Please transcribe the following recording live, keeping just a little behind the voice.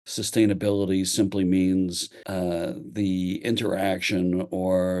sustainability simply means the interaction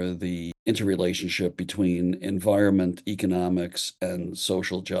or the interrelationship between environment, economics, and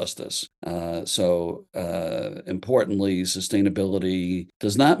social justice. Importantly, sustainability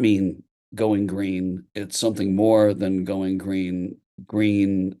does not mean going green. It's something more than going green.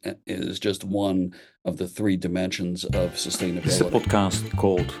 Green is just one of the three dimensions of sustainability. This is a podcast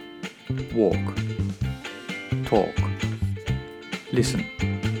called Walk, Talk, Listen.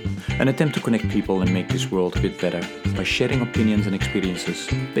 An attempt to connect people and make this world a bit better by sharing opinions and experiences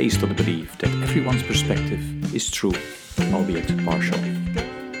based on the belief that everyone's perspective is true, albeit partial.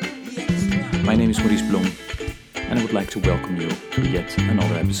 My name is Maurice Blom, and I would like to welcome you to yet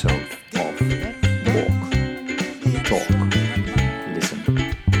another episode of Walk, Talk, Listen.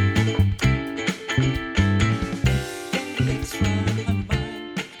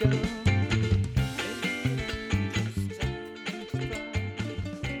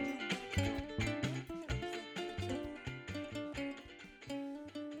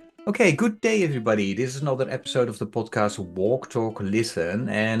 Okay, good day, everybody. This is another episode of the podcast Walk, Talk, Listen.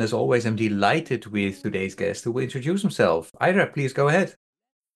 And as always, I'm delighted with today's guest who will introduce himself. Ira, please go ahead.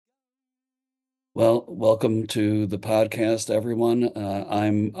 Well, welcome to the podcast, everyone.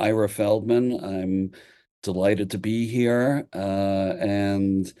 I'm Ira Feldman. I'm delighted to be here.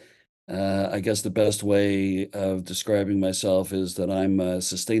 I guess the best way of describing myself is that I'm a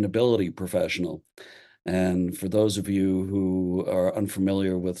sustainability professional. And for those of you who are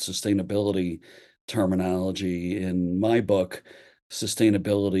unfamiliar with sustainability terminology, in my book,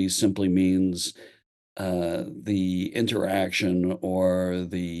 sustainability simply means the interaction or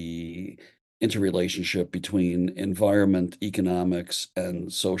the interrelationship between environment, economics,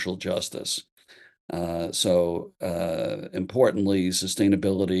 and social justice. Importantly,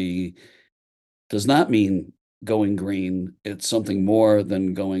 sustainability does not mean going green. It's something more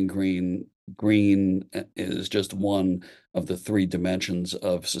than going green. Green is just one of the three dimensions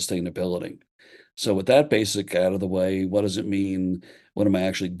of sustainability. So with that basic out of the way, what does it mean? What am I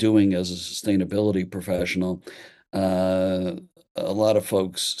actually doing as a sustainability professional? A lot of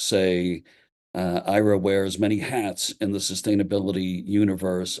folks say Ira wears many hats in the sustainability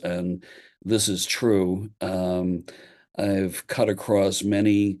universe, and this is true. I've cut across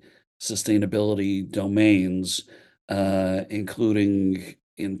many sustainability domains, including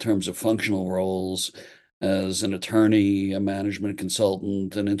in terms of functional roles as an attorney, a management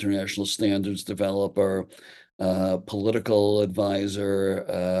consultant, an international standards developer, political advisor,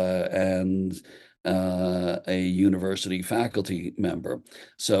 and a university faculty member.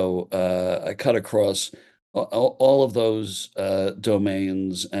 So I cut across all of those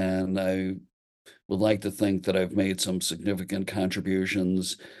domains, and I would like to think that I've made some significant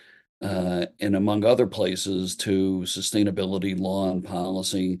contributions in, among other places, to sustainability law and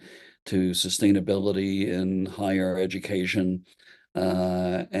policy, to sustainability in higher education,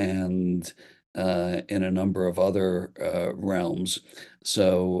 and in a number of other realms.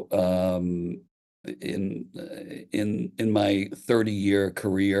 So in my 30-year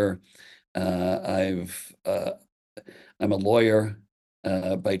career, I'm a lawyer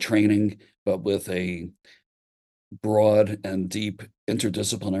by training, but with a broad and deep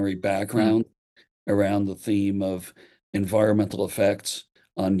interdisciplinary background around the theme of environmental effects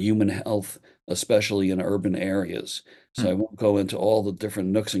on human health, especially in urban areas. So I won't go into all the different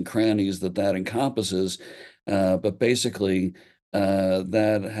nooks and crannies that encompasses, but basically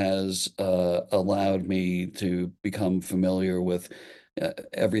that has allowed me to become familiar with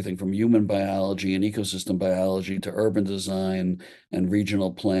everything from human biology and ecosystem biology to urban design and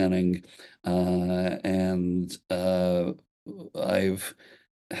regional planning. I've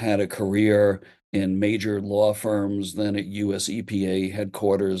had a career in major law firms, then at US EPA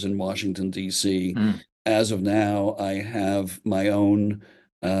headquarters in Washington, D.C. As of now, I have my own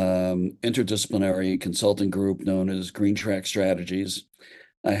interdisciplinary consulting group known as Green Track Strategies.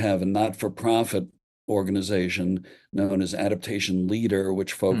 I have a not-for-profit organization known as Adaptation Leader,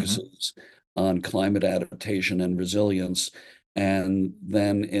 which focuses on climate adaptation and resilience. And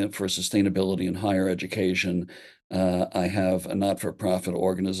then for sustainability in higher education, I have a not-for-profit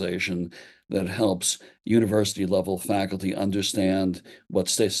organization that helps university-level faculty understand what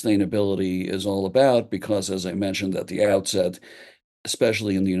sustainability is all about, because, as I mentioned at the outset,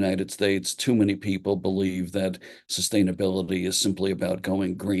 especially in the United States, too many people believe that sustainability is simply about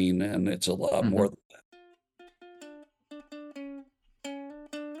going green, and it's a lot more than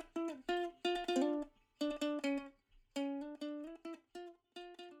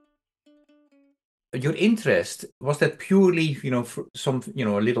Your interest, was that purely, for some, a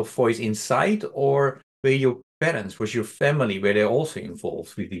little voice inside, or were you parents? Was your family, were they also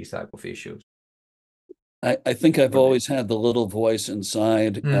involved with these type of issues? I think I've Were they? always had the little voice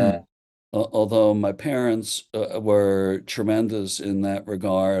inside. Mm, Although my parents were tremendous in that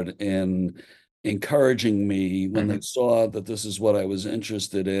regard in encouraging me when they mhm, saw that this is what I was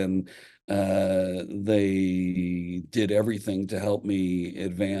interested in. They did everything to help me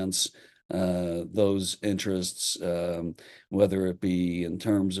advance those interests, whether it be in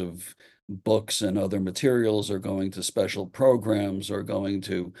terms of books and other materials, or going to special programs, or going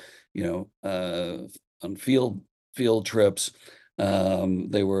to, you know, on field trips.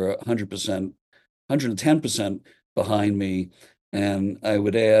 They were 100%, 110% behind me. And I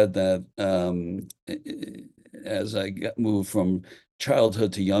would add that as I moved from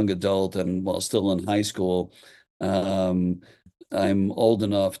childhood to young adult, and while still in high school, um, I'm old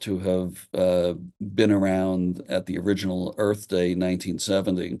enough to have been around at the original Earth Day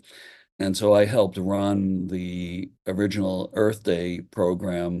 1970. And so I helped run the original Earth Day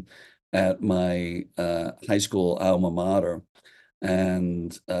program at my high school alma mater.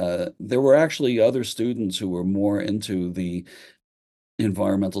 And there were actually other students who were more into the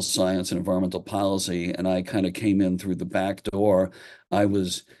environmental science and environmental policy, and I kind of came in through the back door. I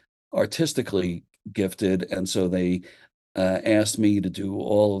was artistically gifted, and so they asked me to do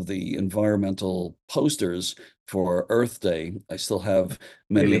all of the environmental posters for Earth Day. I still have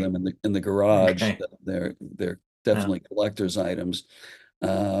many of really? them in the garage. Okay. They're Yeah. definitely collector's items.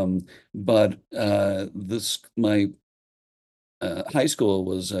 But this my high school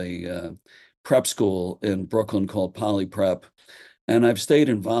was a prep school in Brooklyn called Poly Prep, and I've stayed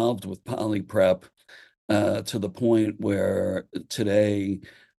involved with Poly Prep to the point where today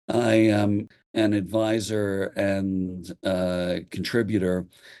I am an advisor and contributor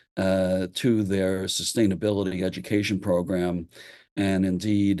to their sustainability education program. And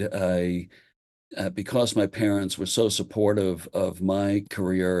indeed, because my parents were so supportive of my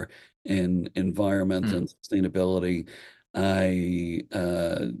career in environment Mm, and sustainability, I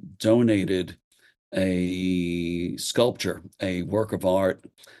donated a sculpture, a work of art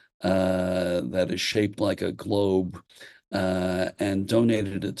that is shaped like a globe, and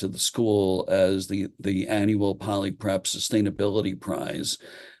donated it to the school as the annual Poly Prep Sustainability Prize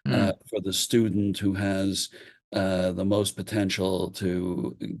mm. for the student who has the most potential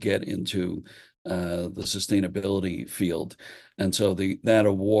to get into the sustainability field. And so that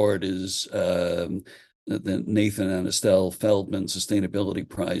award is the Nathan and Estelle Feldman Sustainability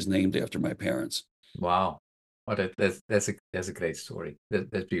Prize, named after my parents. Wow. Oh, that's a great story.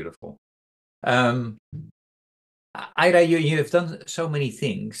 That's beautiful. Um, Ira, you have done so many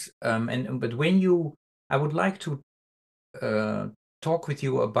things, and but I would like to uh, talk with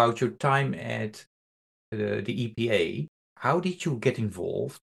you about your time at the EPA. How did you get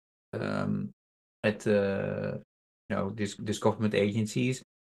involved um, at this government agencies?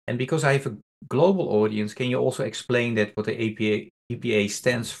 And because I have a global audience, can you also explain that what the EPA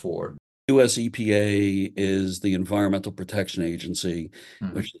stands for? US EPA is the Environmental Protection Agency,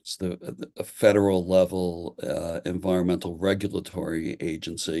 Mhm. which is a federal level environmental regulatory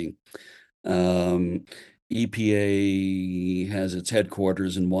agency. Um, EPA has its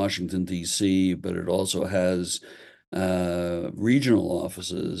headquarters in Washington, D.C., but it also has regional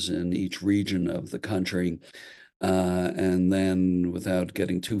offices in each region of the country. And then, without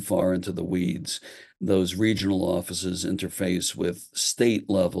getting too far into the weeds, those regional offices interface with state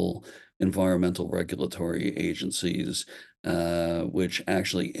level environmental regulatory agencies, which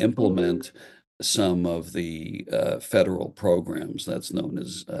actually implement some of the federal programs. That's known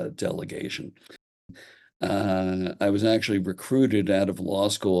as delegation. I was actually recruited out of law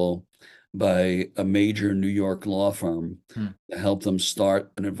school by a major New York law firm Mm. to help them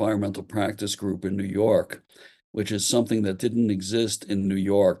start an environmental practice group in New York, which is something that didn't exist in New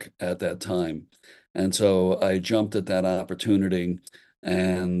York at that time. And so I jumped at that opportunity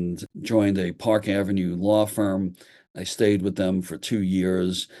and joined a Park Avenue law firm. I stayed with them for 2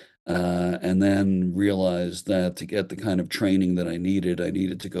 years, and then realized that to get the kind of training that I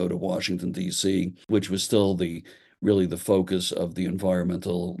needed to go to Washington, D.C., which was still really the focus of the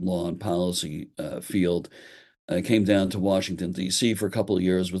environmental law and policy field. I came down to Washington, D.C. for a couple of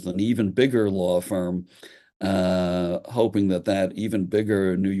years with an even bigger law firm, hoping that that even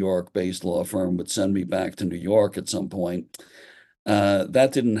bigger New York-based law firm would send me back to New York at some point.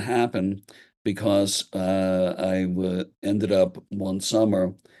 That didn't happen because ended up one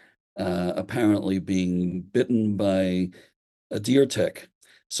summer apparently being bitten by a deer tick.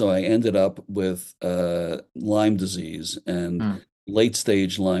 So I ended up with Lyme disease, and Mm. late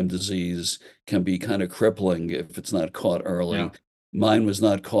stage Lyme disease can be kind of crippling if it's not caught early. Yeah. Mine was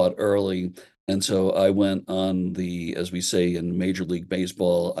not caught early, And so I went on the, as we say in Major League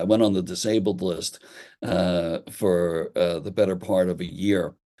Baseball, I went on the disabled list for the better part of a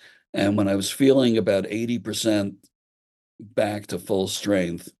year. And when I was feeling about 80% back to full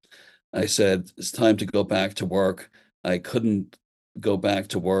strength, I said, it's time to go back to work. I couldn't go back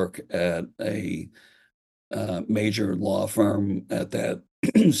to work at a major law firm at that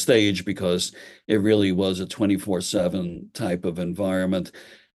stage because it really was a 24/7 type of environment.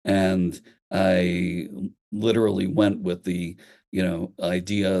 And I literally went with the,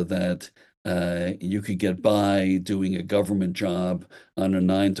 idea that you could get by doing a government job on a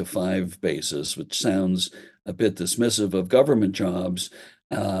 9 to 5 basis, which sounds a bit dismissive of government jobs.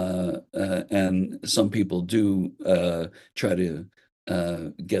 And some people do try to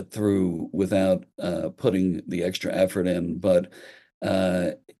get through without putting the extra effort in. But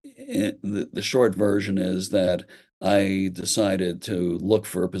the short version is that I decided to look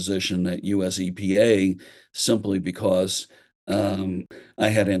for a position at US EPA simply because I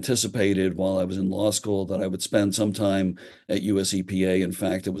had anticipated while I was in law school that I would spend some time at US EPA. In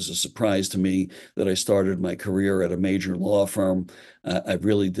fact, it was a surprise to me that I started my career at a major law firm. I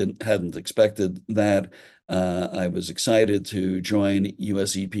really hadn't expected that. I was excited to join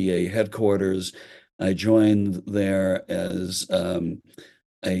US EPA headquarters. I joined there as a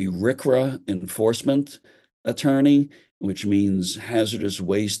RCRA enforcement attorney, which means hazardous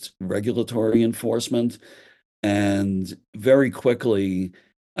waste regulatory enforcement. And very quickly,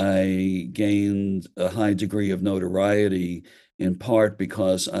 I gained a high degree of notoriety, in part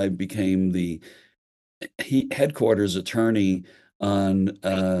because I became the headquarters attorney on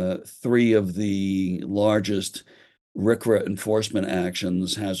three of the largest RCRA enforcement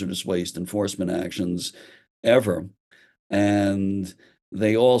actions, hazardous waste enforcement actions ever. And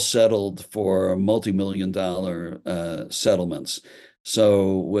they all settled for multi-million-dollar settlements.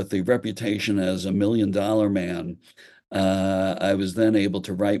 So with the reputation as $1 million man, I was then able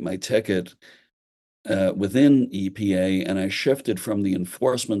to write my ticket within EPA, and I shifted from the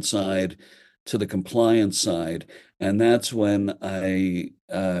enforcement side to the compliance side. And that's when I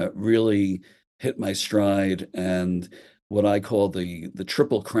really hit my stride, and what I call the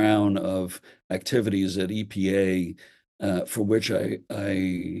triple crown of activities at EPA, for which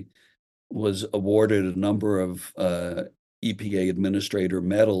I was awarded a number of EPA administrator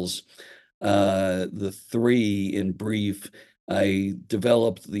medals. The three, in brief, I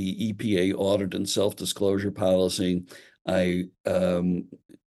developed the EPA audit and self-disclosure policy. I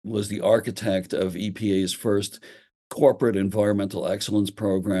was the architect of EPA's first corporate environmental excellence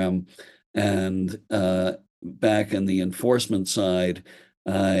program. And back in the enforcement side,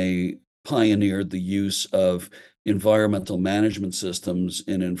 I pioneered the use of environmental management systems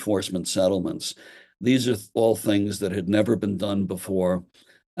in enforcement settlements. These are all things that had never been done before.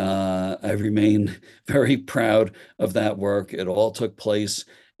 I remain very proud of that work. It all took place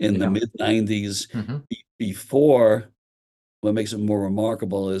in the mid 90s before. What makes it more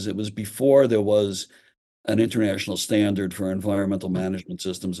remarkable is it was before there was an international standard for environmental management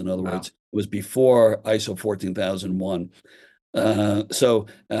systems. In other words, it was before ISO 14001.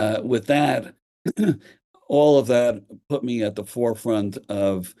 With that, all of that put me at the forefront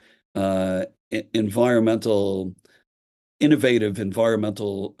of innovative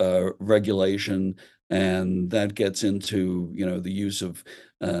environmental regulation, and that gets into the use of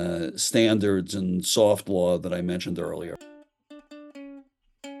standards and soft law that I mentioned earlier.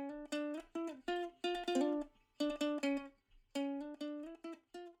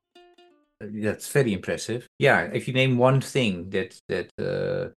 That's very impressive. Yeah, if you name one thing that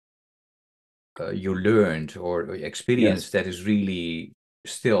you learned or experienced that is really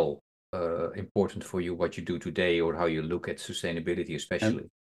still important for you, what you do today or how you look at sustainability, especially.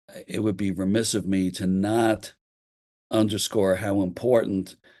 And it would be remiss of me to not underscore how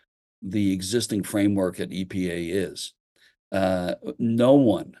important the existing framework at EPA is. No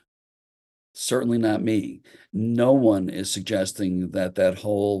one, certainly not me, no one is suggesting that that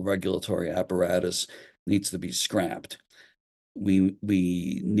whole regulatory apparatus needs to be scrapped. We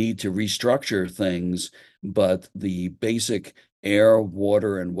need to restructure things, but the basic air,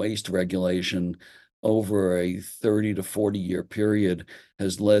 water, and waste regulation over a 30 to 40-year period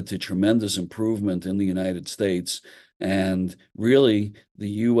has led to tremendous improvement in the United States. And really, the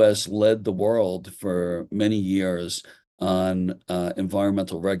US led the world for many years on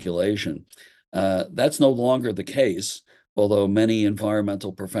environmental regulation. That's no longer the case, although many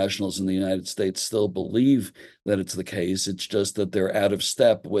environmental professionals in the United States still believe that it's the case. It's just that they're out of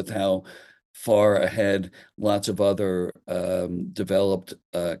step with how far ahead lots of other developed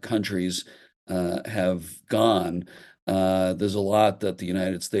countries have gone. There's a lot that the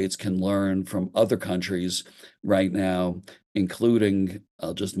United States can learn from other countries right now, including,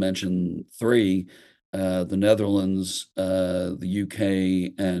 I'll just mention three, the Netherlands, the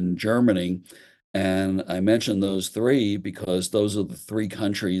UK, and Germany. And I mentioned those three because those are the three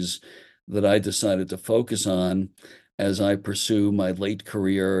countries that I decided to focus on as I pursue my late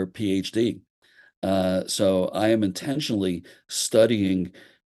career PhD. So I am intentionally studying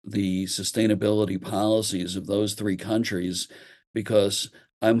the sustainability policies of those three countries because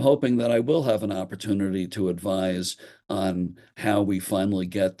I'm hoping that I will have an opportunity to advise on how we finally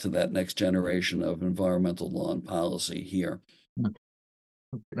get to that next generation of environmental law and policy here.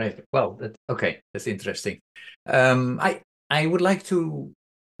 Right. Well, okay. That's interesting. I would like to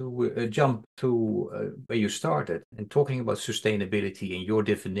jump to where you started and talking about sustainability and your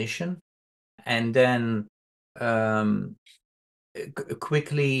definition, and then um,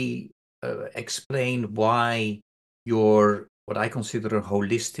 quickly explain why your what I consider a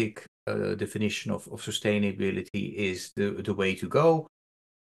holistic definition of sustainability is the way to go,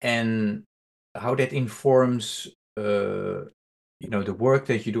 and how that informs the work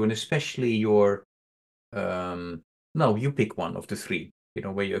that you do, and especially your um, no, you pick one of the three,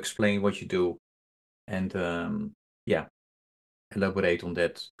 where you explain what you do, and yeah, elaborate on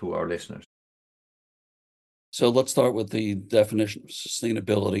that to our listeners. So let's start with the definition of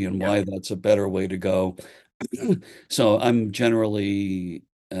sustainability and Yeah. why that's a better way to go. So I'm generally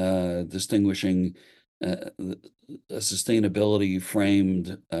distinguishing a sustainability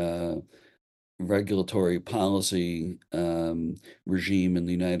framed regulatory policy regime in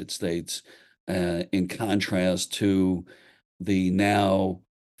the United States in contrast to the now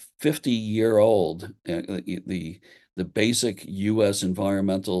 50-year-old the basic U.S.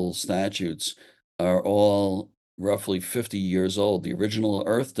 environmental statutes are all roughly 50 years old. The original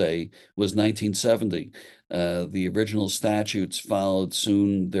Earth Day was 1970. The original statutes followed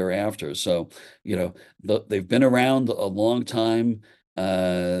soon thereafter. So, they've been around a long time.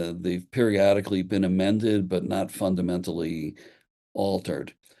 They've periodically been amended, but not fundamentally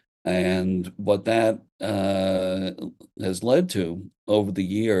altered. And what that has led to over the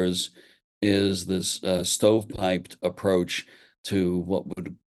years is this stovepiped approach to what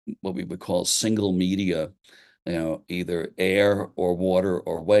we would call single media, either air or water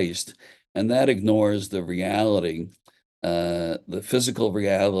or waste, and that ignores the reality, the physical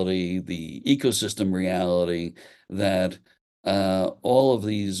reality, the ecosystem reality that all of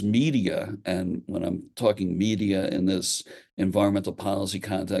these media, and when I'm talking media in this environmental policy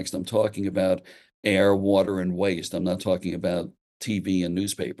context, I'm talking about air, water, and waste. I'm not talking about TV and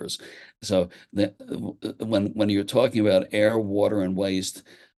newspapers. So when you're talking about air, water, and waste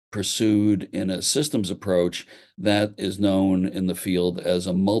pursued in a systems approach, that is known in the field as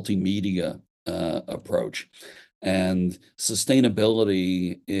a multimedia approach. And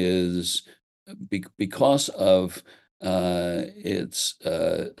sustainability is because of its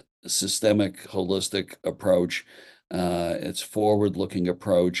systemic, holistic approach, its forward-looking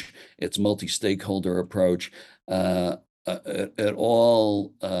approach, its multi-stakeholder approach. It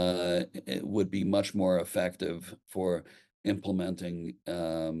would be much more effective for implementing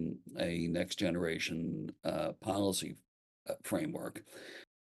a next generation policy framework.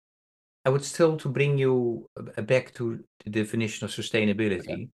 I would still to bring you back to the definition of Okay.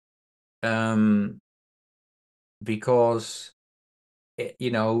 sustainability, um, because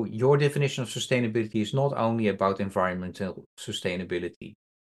your definition of sustainability is not only about environmental sustainability.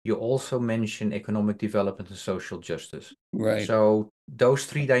 You also mention economic development and social justice. Right. So those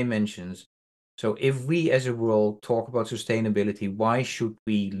three dimensions. So if we as a world talk about sustainability, why should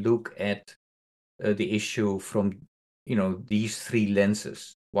we look at the issue from these three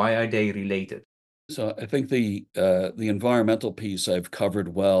lenses? Why are they related? So I think the environmental piece I've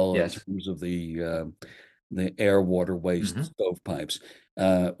covered well in Yes. terms of the air, water, waste Hmm. stovepipes.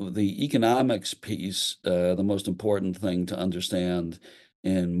 The economics piece, the most important thing to understand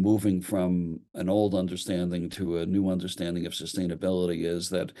in moving from an old understanding to a new understanding of sustainability is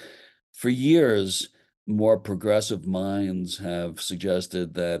that for years, more progressive minds have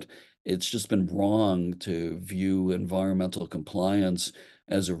suggested that it's just been wrong to view environmental compliance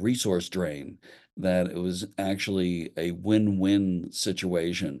as a resource drain, that it was actually a win-win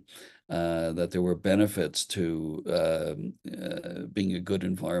situation, that there were benefits to being a good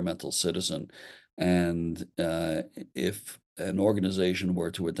environmental citizen. And if an organization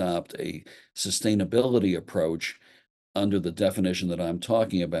were to adopt a sustainability approach under the definition that I'm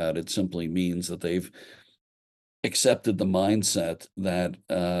talking about, it simply means that they've accepted the mindset that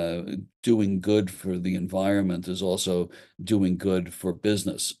doing good for the environment is also doing good for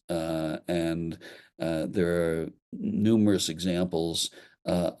business. And there are numerous examples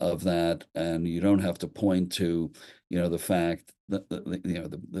of that, and you don't have to point to, the fact that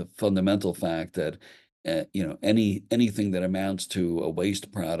the fundamental fact that anything that amounts to a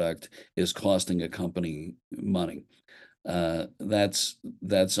waste product is costing a company money. That's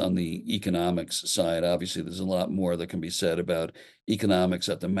on the economics side. Obviously, there's a lot more that can be said about economics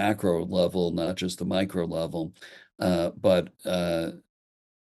at the macro level, not just the micro level. But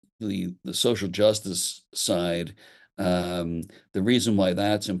the social justice side, the reason why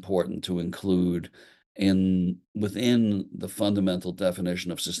that's important to include within the fundamental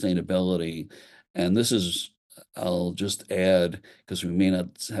definition of sustainability, and this is, I'll just add, because we may not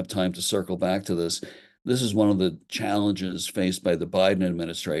have time to circle back to this. This is one of the challenges faced by the Biden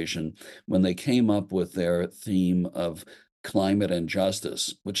administration when they came up with their theme of climate and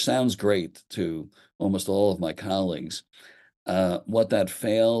justice, which sounds great to almost all of my colleagues. What that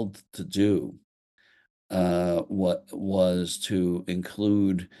failed to do, what was to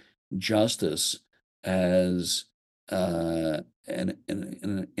include justice as an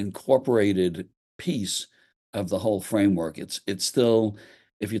incorporated piece of the whole framework. It's still,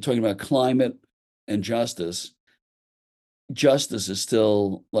 if you're talking about climate and justice, justice is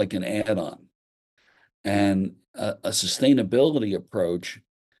still like an add-on, and a sustainability approach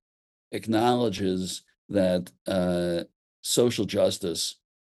acknowledges that social justice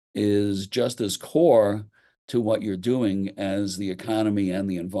is just as core to what you're doing as the economy and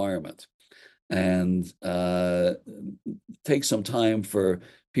the environment. And take some time for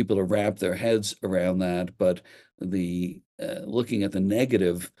people to wrap their heads around that. But the looking at the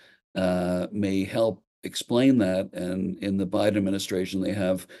negative may help explain that. And in the Biden administration, they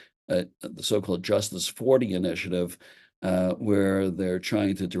have the so-called Justice 40 initiative, where they're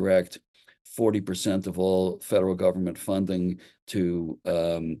trying to direct 40% of all federal government funding to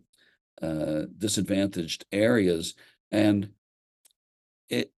disadvantaged areas. And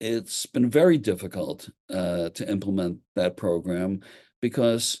it's been very difficult to implement that program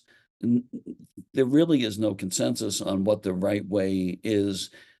because there really is no consensus on what the right way is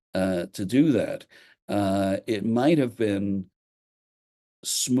to do that. It might have been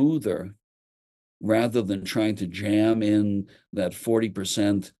smoother, rather than trying to jam in that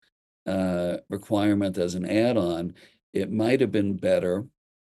 40% requirement as an add-on. It might have been better,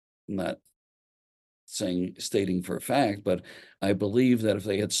 not stating for a fact, but I believe that if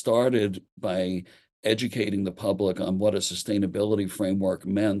they had started by educating the public on what a sustainability framework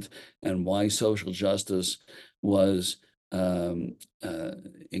meant and why social justice was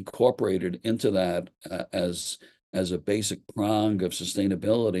incorporated into that as a basic prong of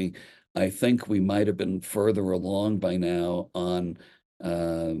sustainability, I think we might have been further along by now on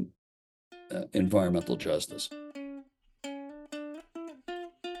environmental justice.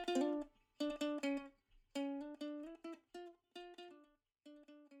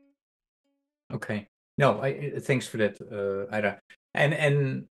 Okay. No, thanks for that, Ira.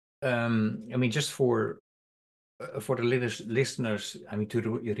 And I mean, just for the listeners, I mean, to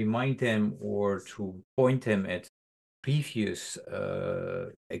remind them or to point them at previous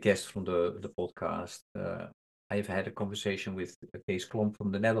guests from the podcast. I have had a conversation with Kees Klomp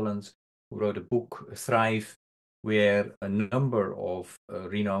from the Netherlands, who wrote a book, Thrive, where a number of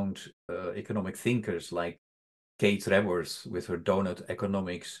renowned economic thinkers like Kate Raworth with her donut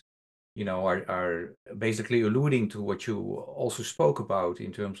economics, are basically alluding to what you also spoke about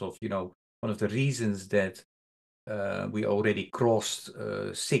in terms of, one of the reasons that we already crossed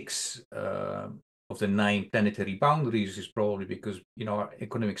 6 of the 9 planetary boundaries is probably because, our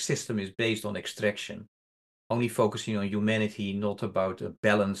economic system is based on extraction, only focusing on humanity, not about a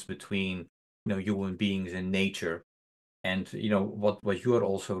balance between, human beings and nature. And, what you are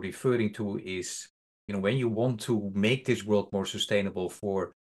also referring to is, when you want to make this world more sustainable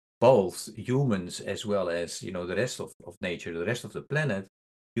for both humans as well as, the rest of nature, the rest of the planet,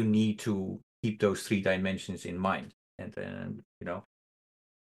 you need to keep those 3 dimensions in mind. And then,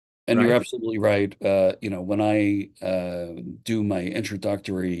 And you're right? absolutely right. When I do my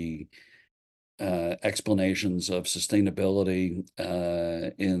introductory explanations of sustainability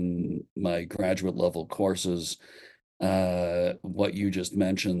in my graduate level courses, what you just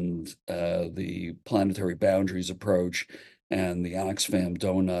mentioned, the planetary boundaries approach and the Oxfam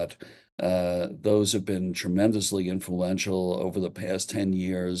donut, those have been tremendously influential over the past 10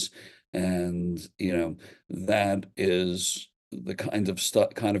 years. And, that is the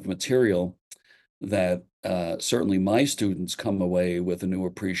kind of material that certainly my students come away with a new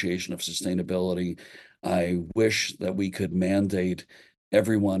appreciation of sustainability. I wish that we could mandate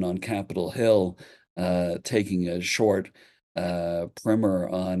everyone on Capitol Hill taking a short primer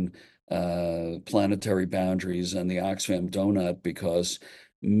on planetary boundaries and the Oxfam donut, because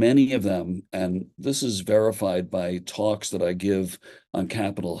many of them, and this is verified by talks that I give on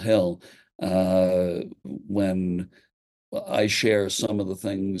Capitol Hill, when I share some of the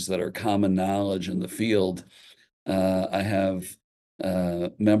things that are common knowledge in the field. I have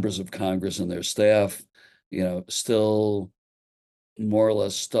members of Congress and their staff, still more or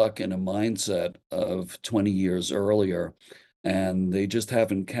less stuck in a mindset of 20 years earlier, and they just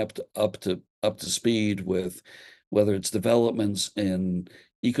haven't kept up to speed with whether it's developments in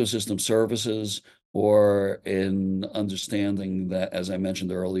ecosystem services or in understanding that, as I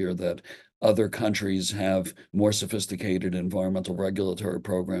mentioned earlier, that other countries have more sophisticated environmental regulatory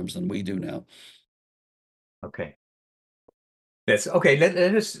programs than we do now. Okay. That's okay.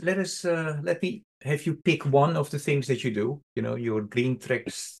 Let me have you pick one of the things that you do. Your green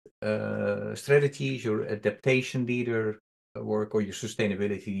tracks strategies, your adaptation leader work, or your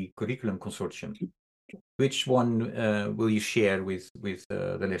sustainability curriculum consortium. Which one will you share with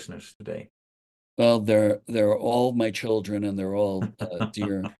the listeners today? Well, they're all my children, and they're all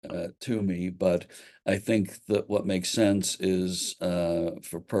dear to me. But I think that what makes sense is,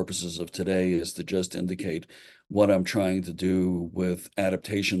 for purposes of today, is to just indicate what I'm trying to do with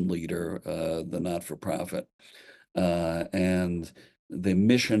Adaptation Leader, the not-for-profit. And the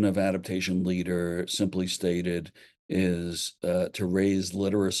mission of Adaptation Leader, simply stated, is to raise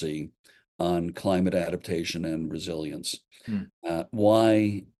literacy on climate adaptation and resilience. Hmm.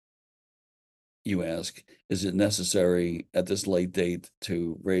 Why, you ask, is it necessary at this late date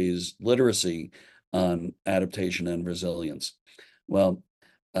to raise literacy on adaptation and resilience? Well,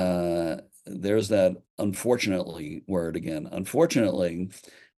 there's that unfortunately word again. Unfortunately,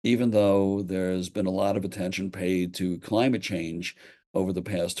 even though there's been a lot of attention paid to climate change over the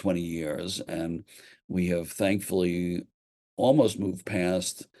past 20 years, and we have thankfully almost moved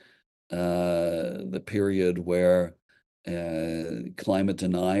past the period where climate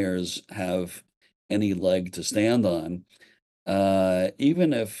deniers have any leg to stand on.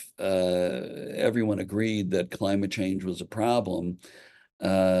 Even if everyone agreed that climate change was a problem,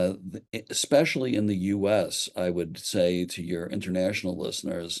 especially in the US, I would say to your international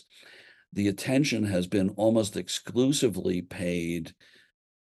listeners, the attention has been almost exclusively paid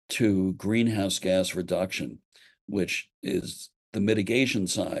to greenhouse gas reduction, which is the mitigation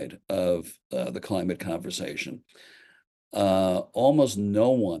side of the climate conversation. Almost no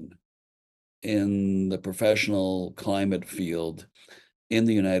one in the professional climate field in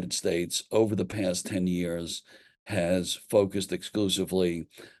the United States over the past 10 years has focused exclusively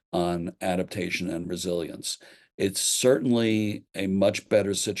on adaptation and resilience. It's certainly a much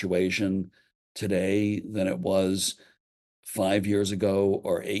better situation today than it was 5 years ago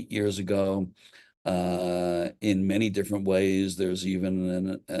or 8 years ago. In many different ways. There's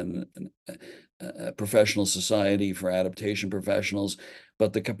even a professional society for adaptation professionals,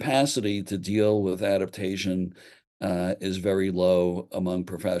 but the capacity to deal with adaptation is very low among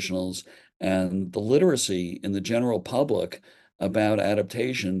professionals. And the literacy in the general public about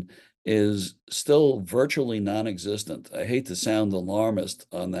adaptation is still virtually non-existent. I hate to sound alarmist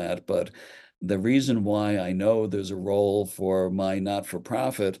on that, but the reason why I know there's a role for my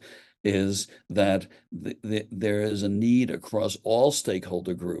not-for-profit is that there is a need across all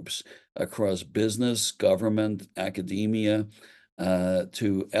stakeholder groups, across business, government, academia,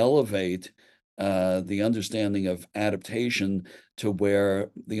 to elevate the understanding of adaptation to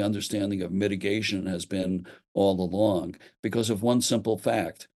where the understanding of mitigation has been all along, because of one simple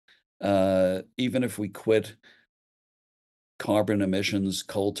fact. Even if we quit carbon emissions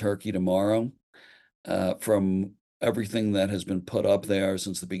cold turkey tomorrow, from everything that has been put up there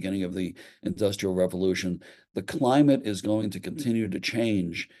since the beginning of the Industrial Revolution, the climate is going to continue to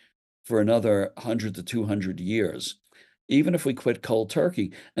change for another 100 to 200 years, even if we quit cold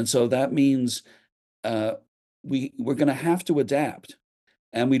turkey. And so that means uh, we're going to have to adapt,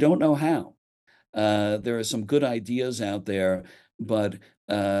 and we don't know how. There are some good ideas out there, but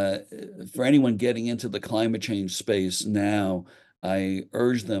for anyone getting into the climate change space now, I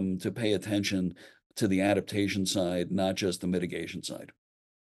urge them to pay attention to the adaptation side, not just the mitigation side.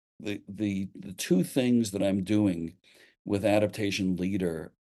 The two things that I'm doing with Adaptation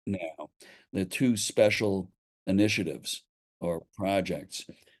Leader now, the two special initiatives or projects.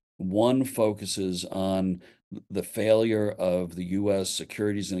 One focuses on the failure of the U.S.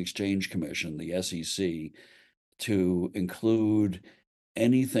 Securities and Exchange Commission, the SEC, to include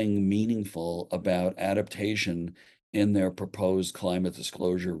anything meaningful about adaptation in their proposed climate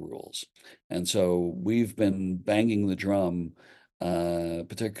disclosure rules. And so we've been banging the drum,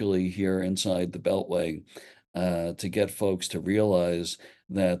 particularly here inside the Beltway, to get folks to realize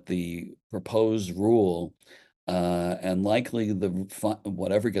that the proposed rule and likely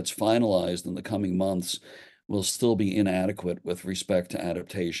whatever gets finalized in the coming months will still be inadequate with respect to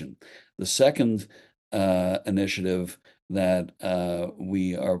adaptation. The second initiative that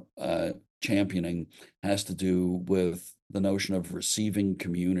we are championing has to do with the notion of receiving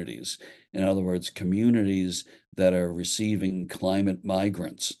communities. In other words, communities that are receiving climate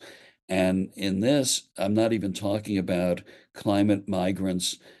migrants. And in this, I'm not even talking about climate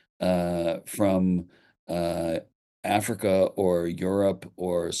migrants from uh, Africa or Europe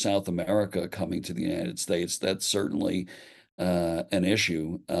or South America coming to the United States. That's certainly an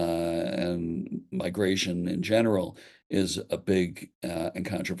issue, and migration in general is a big and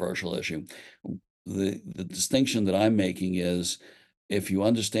controversial issue. The distinction that I'm making is if you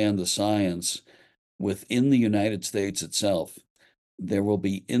understand the science within the United States itself, there will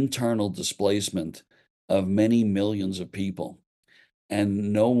be internal displacement of many millions of people,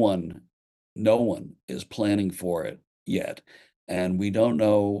 and no one is planning for it yet. And we don't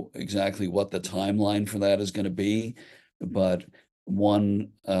know exactly what the timeline for that is going to be, but one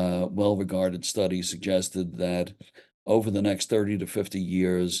well-regarded study suggested that over the next 30 to 50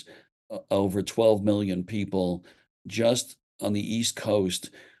 years, over 12 million people just on the East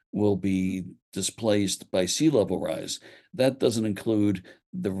Coast will be displaced by sea level rise. That doesn't include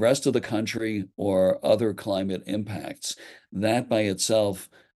the rest of the country or other climate impacts. That by itself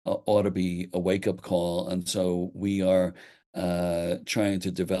ought to be a wake-up call. And so we are trying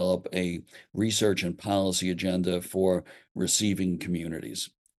to develop a research and policy agenda for receiving communities.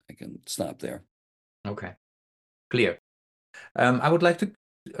 I can stop there. Okay, clear. I would like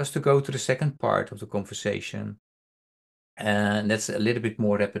us to go to the second part of the conversation, and that's a little bit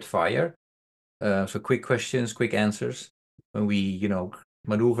more rapid fire. So quick questions, quick answers. When we,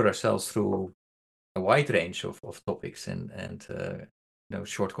 maneuver ourselves through a wide range of topics and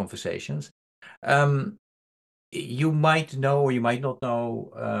short conversations. You might know or you might not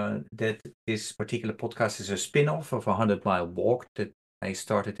know that this particular podcast is a spin-off of a 100-mile walk that I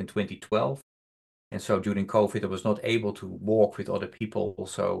started in 2012. And so during COVID, I was not able to walk with other people.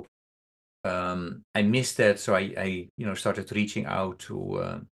 So I missed that. So I started reaching out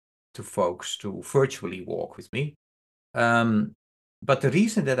to folks to virtually walk with me. But the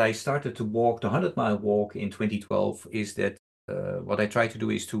reason that I started to walk the 100-mile walk in 2012 is that what I try to do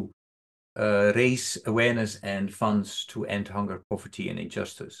is to raise awareness and funds to end hunger, poverty, and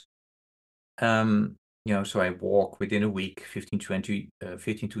injustice. So I walk within a week 15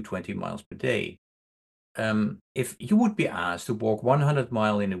 to 20 miles per day. If you would be asked to walk 100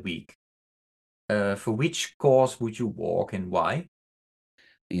 miles in a week, for which cause would you walk and why?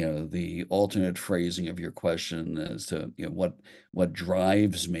 The alternate phrasing of your question as to what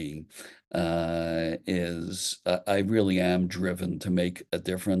drives me is I really am driven to make a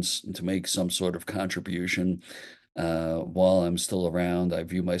difference and to make some sort of contribution while I'm still around. I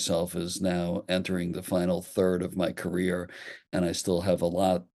view myself as now entering the final third of my career, and I still have a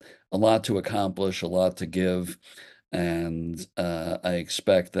lot to accomplish, a lot to give. And I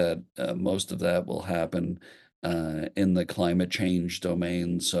expect that most of that will happen in the climate change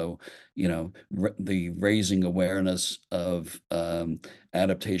domain. So, the raising awareness of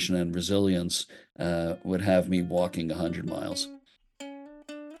adaptation and resilience would have me walking 100 miles.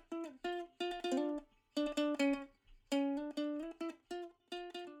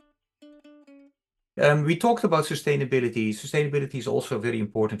 We talked about sustainability. Sustainability is also very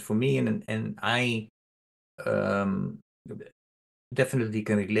important for me, and I um, definitely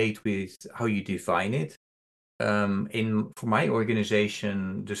can relate with how you define it. For my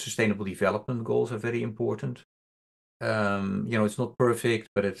organization, the sustainable development goals are very important. It's not perfect,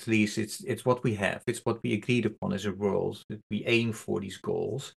 but at least it's what we have. It's what we agreed upon as a world that we aim for these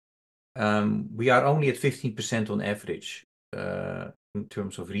goals. We are only at 15% on average in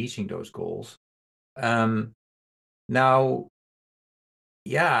terms of reaching those goals. Now,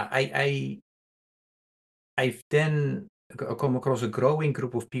 yeah, I've then come across a growing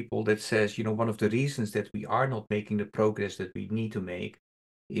group of people that says, one of the reasons that we are not making the progress that we need to make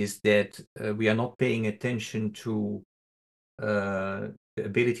is that we are not paying attention to the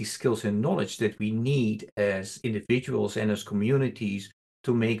ability, skills, and knowledge that we need as individuals and as communities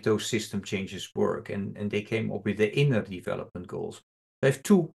to make those system changes work. And they came up with the inner development goals. I have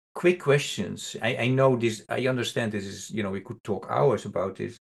two quick questions. I know this, I understand this is, we could talk hours about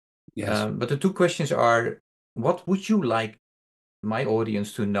this. Yes. But the two questions are, what would you like my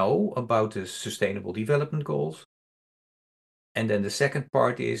audience to know about the sustainable development goals? And then the second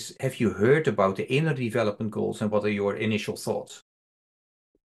part is, have you heard about the inner development goals and what are your initial thoughts?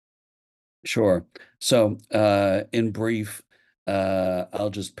 Sure. So, in brief, I'll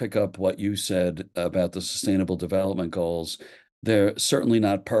just pick up what you said about the Sustainable Development Goals. They're certainly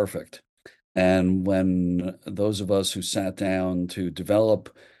not perfect. And when those of us who sat down to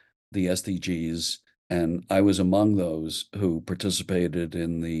develop the SDGs, and I was among those who participated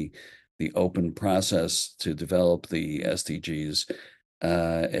in the open process to develop the SDGs,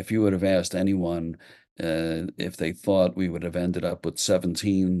 if you would have asked anyone if they thought we would have ended up with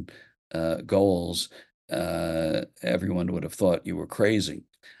 17 goals, everyone would have thought you were crazy.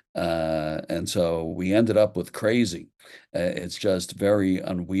 And so we ended up with crazy. It's just very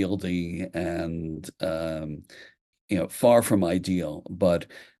unwieldy and far from ideal. But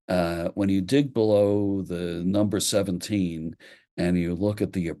when you dig below the number 17 and you look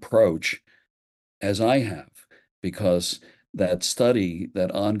at the approach, as I have, because that study,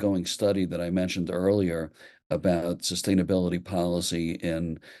 that ongoing study that I mentioned earlier about sustainability policy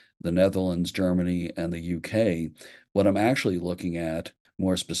in the Netherlands, Germany, and the UK, what I'm actually looking at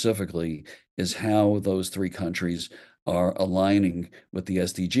more specifically is how those three countries are aligning with the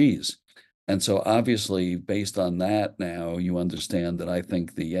SDGs. And so obviously, based on that, now you understand that I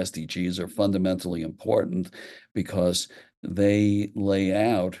think the SDGs are fundamentally important because they lay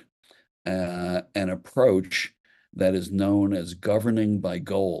out an approach that is known as governing by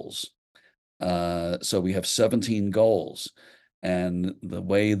goals. So we have 17 goals, and the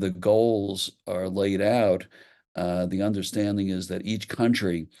way the goals are laid out, the understanding is that each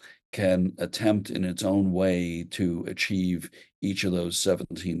country can attempt in its own way to achieve each of those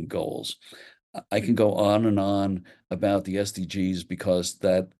 17 goals. I can go on and on about the SDGs because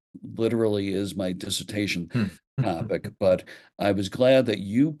that literally is my dissertation topic, but I was glad that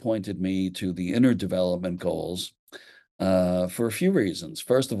you pointed me to the inner development goals for a few reasons.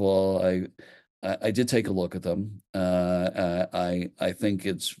 First of all, I did take a look at them. I think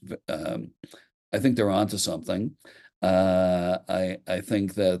I think they're onto something. I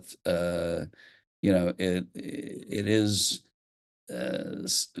think that it is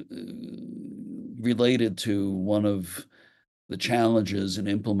related to one of the challenges in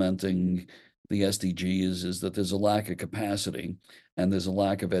implementing the SDGs is that there's a lack of capacity and there's a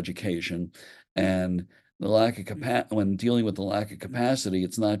lack of education. And the lack of capacity, when dealing with the lack of capacity,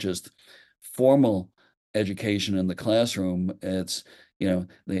 it's not just formal education in the classroom. It's, I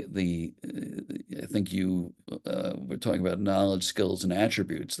think you were talking about knowledge, skills, and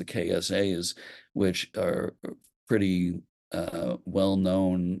attributes, the KSAs, which are pretty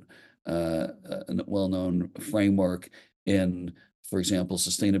well-known well-known framework in, for example,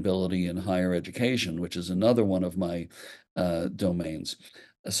 sustainability in higher education, which is another one of my domains.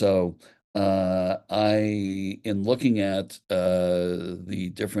 So in looking at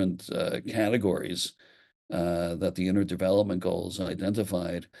the different categories that the inner development goals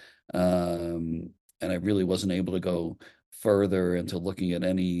identified, and I really wasn't able to go further into looking at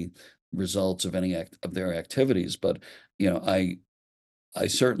any results of any of their activities, but I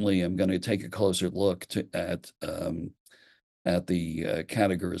certainly am going to take a closer look at the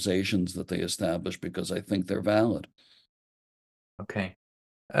categorizations that they establish because I think they're valid. Okay.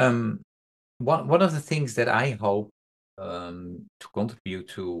 One of the things that I hope to contribute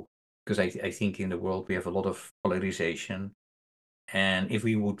to, because I think in the world we have a lot of polarization, and if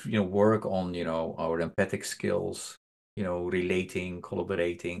we would work on our empathic skills, relating,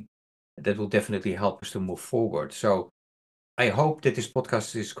 collaborating, that will definitely help us to move forward. So I hope that this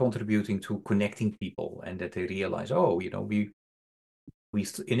podcast is contributing to connecting people and that they realize, oh, we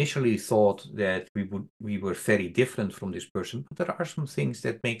initially thought that we were very different from this person, but there are some things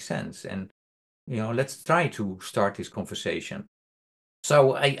that make sense, and let's try to start this conversation.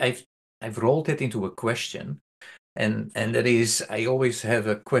 So I've rolled it into a question, and that is, I always have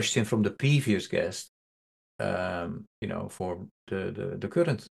a question from the previous guest, for the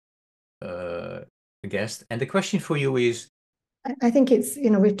current guest, and the question for you is. I think it's,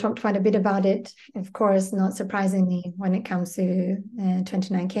 we've talked quite a bit about it, of course, not surprisingly, when it comes to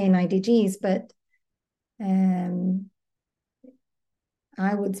 29K and IDGs, but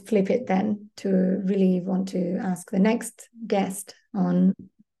I would flip it then to really want to ask the next guest on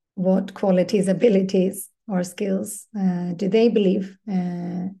what qualities, abilities, or skills do they believe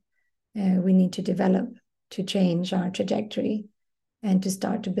we need to develop to change our trajectory and to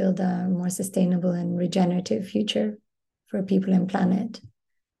start to build a more sustainable and regenerative future for people and planet.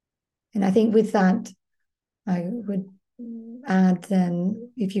 And I think with that, I would add then,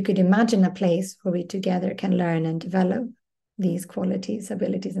 if you could imagine a place where we together can learn and develop these qualities,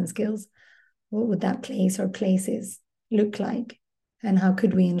 abilities, and skills, what would that place or places look like, and how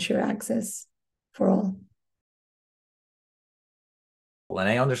could we ensure access for all? And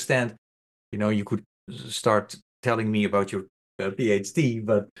I understand, you could start telling me about your PhD,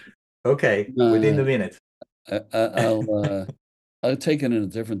 but okay, within the minute. I'll take it in a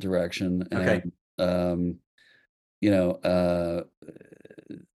different direction. Okay. And you know,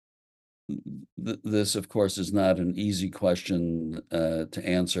 this, of course, is not an easy question to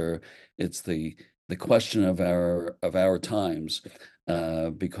answer. It's the question of our times,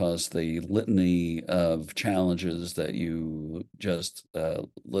 because the litany of challenges that you just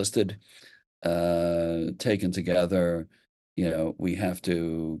listed, taken together, we have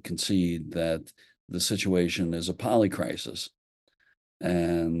to concede that the situation is a polycrisis.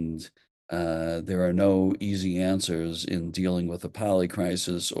 And there are no easy answers in dealing with a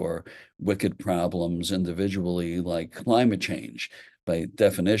polycrisis or wicked problems individually, like climate change. By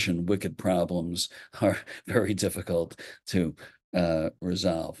definition, wicked problems are very difficult to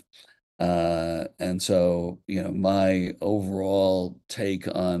resolve. And so, my overall take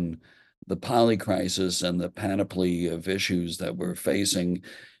on the polycrisis and the panoply of issues that we're facing,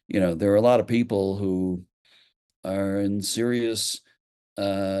 there are a lot of people who are in serious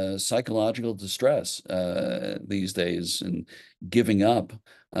psychological distress these days, and giving up,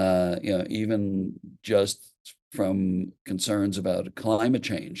 even just from concerns about climate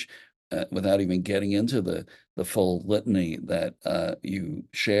change, without even getting into the full litany that you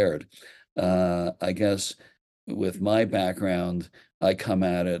shared. I guess with my background, I come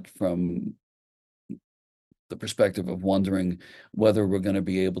at it from the perspective of wondering whether we're going to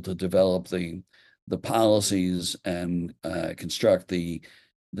be able to develop the policies and construct the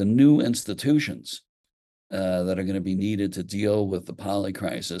new institutions that are going to be needed to deal with the poly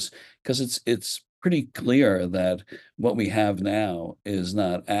crisis, because it's pretty clear that what we have now is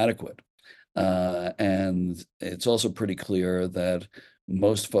not adequate. And it's also pretty clear that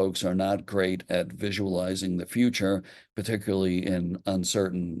most folks are not great at visualizing the future, particularly in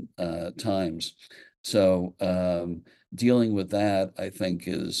uncertain times. So dealing with that, I think,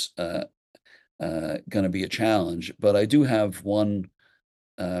 is going to be a challenge. But I do have one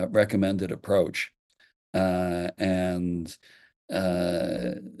recommended approach, and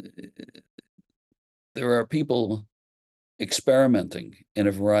there are people experimenting in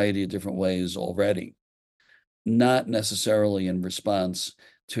a variety of different ways already, not necessarily in response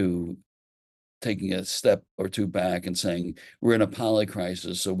to taking a step or two back and saying, we're in a poly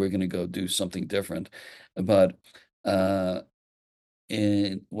crisis, so we're going to go do something different. But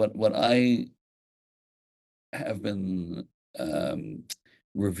in what I have been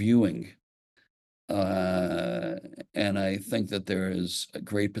reviewing, and I think that there is a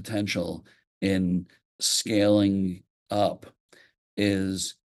great potential in scaling up,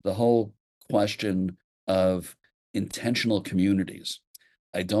 is the whole question of intentional communities.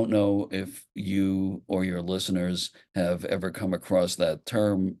 I don't know if you or your listeners have ever come across that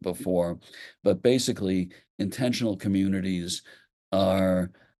term before, but basically, intentional communities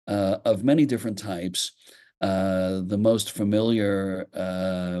are of many different types. The most familiar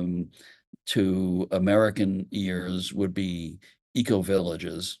to American ears would be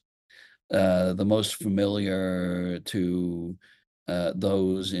eco-villages. The most familiar to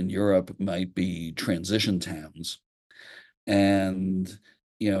those in Europe might be transition towns. And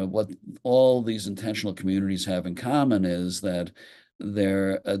what all these intentional communities have in common is that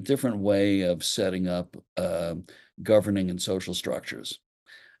they're a different way of setting up governing and social structures.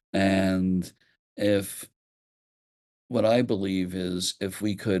 And if what I believe is, if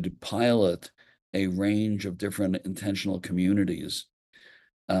we could pilot a range of different intentional communities,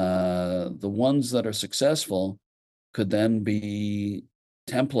 the ones that are successful could then be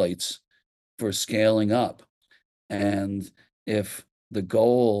templates for scaling up. And if the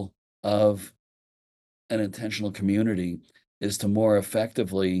goal of an intentional community is to more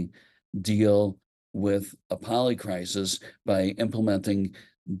effectively deal with a poly crisis by implementing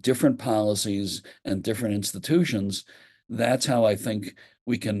different policies and different institutions, that's how I think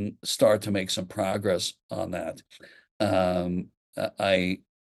we can start to make some progress on that. I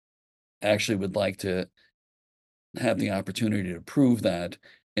actually would like to have the opportunity to prove that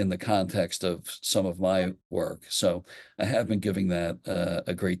in the context of some of my work. So I have been giving that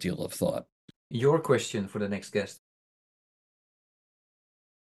a great deal of thought. Your question for the next guest.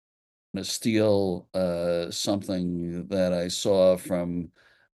 To steal something that I saw from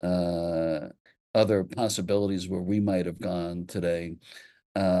other possibilities where we might have gone today,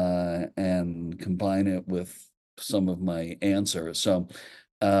 and combine it with some of my answer. So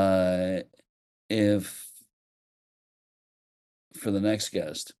if for the next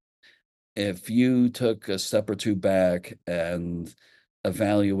guest, if you took a step or two back and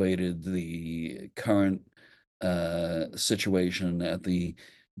evaluated the current situation at the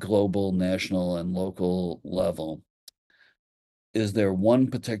global, national, and local level, is there one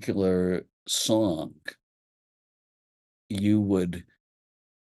particular song you would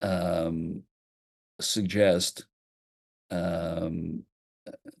suggest um,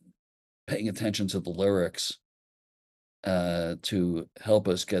 paying attention to the lyrics to help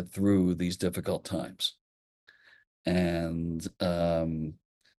us get through these difficult times? And I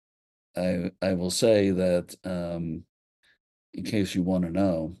will say that in case you want to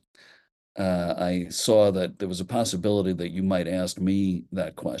know, I saw that there was a possibility that you might ask me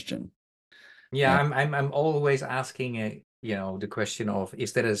that question. Yeah, And I'm always asking, the question of,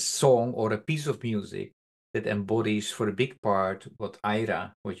 is there a song or a piece of music that embodies for a big part what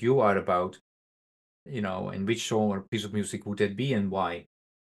you are about, and which song or piece of music would that be and why?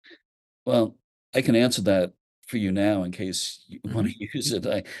 well, I can answer that for you now in case you want Hmm. to use it.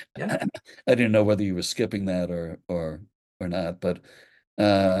 I Yeah. I didn't know whether you were skipping that or not, but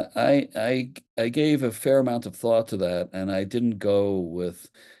I gave a fair amount of thought to that, and I didn't go with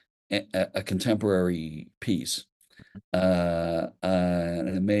a contemporary piece. And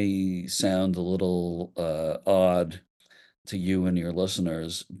it may sound a little odd to you and your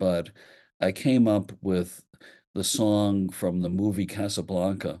listeners, but I came up with the song from the movie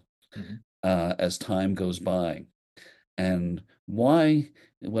Casablanca, Hmm. As Time Goes By. And why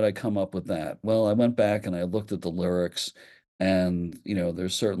would I come up with that? Well, I went back and I looked at the lyrics, and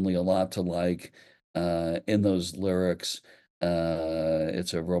there's certainly a lot to like in those lyrics.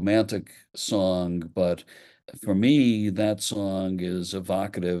 It's a romantic song, but for me, that song is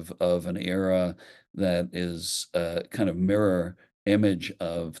evocative of an era that is a kind of mirror image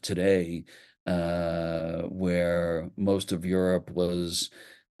of today, where most of Europe was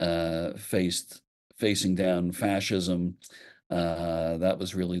facing down fascism. That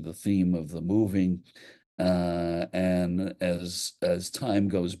was really the theme of the movie. And as time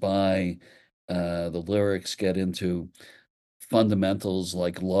goes by, the lyrics get into fundamentals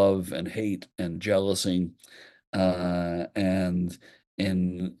like love and hate and jealousy. And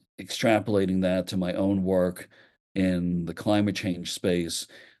in extrapolating that to my own work in the climate change space,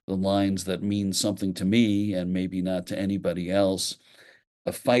 the lines that mean something to me and maybe not to anybody else: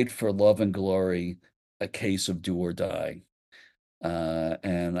 a fight for love and glory, a case of do or die.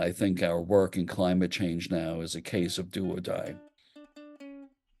 And I think our work in climate change now is a case of do or die.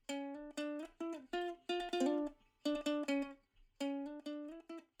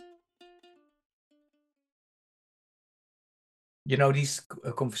 These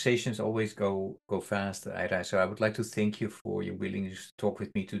conversations always go fast, Ira. So I would like to thank you for your willingness to talk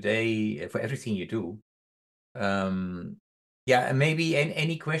with me today, for everything you do. Um, yeah, and maybe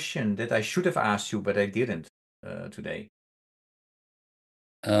any question that I should have asked you, but I didn't today.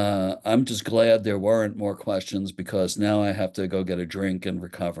 I'm just glad there weren't more questions because now I have to go get a drink and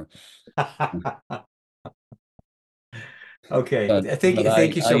recover. Okay, But thank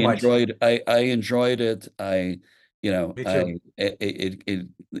you I so much. enjoyed I enjoyed it. Me too.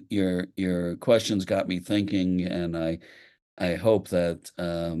 Your questions got me thinking, and I hope that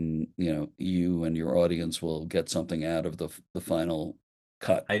you and your audience will get something out of the final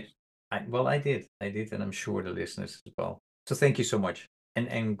cut. I, well, I did, and I'm sure the listeners as well. So thank you so much,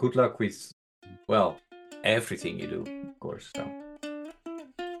 and good luck with, well, everything you do, of course. So.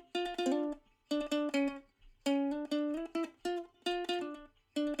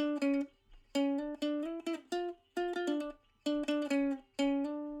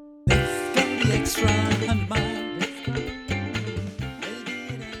 Let's go the extra 100 mile. Let's go. Maybe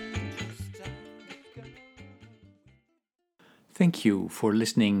it ain't just time. Let's go. Thank you for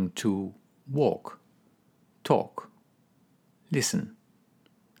listening to Walk, Talk, Listen.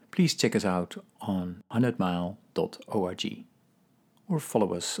 Please check us out on 100mile.org or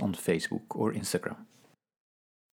follow us on Facebook or Instagram.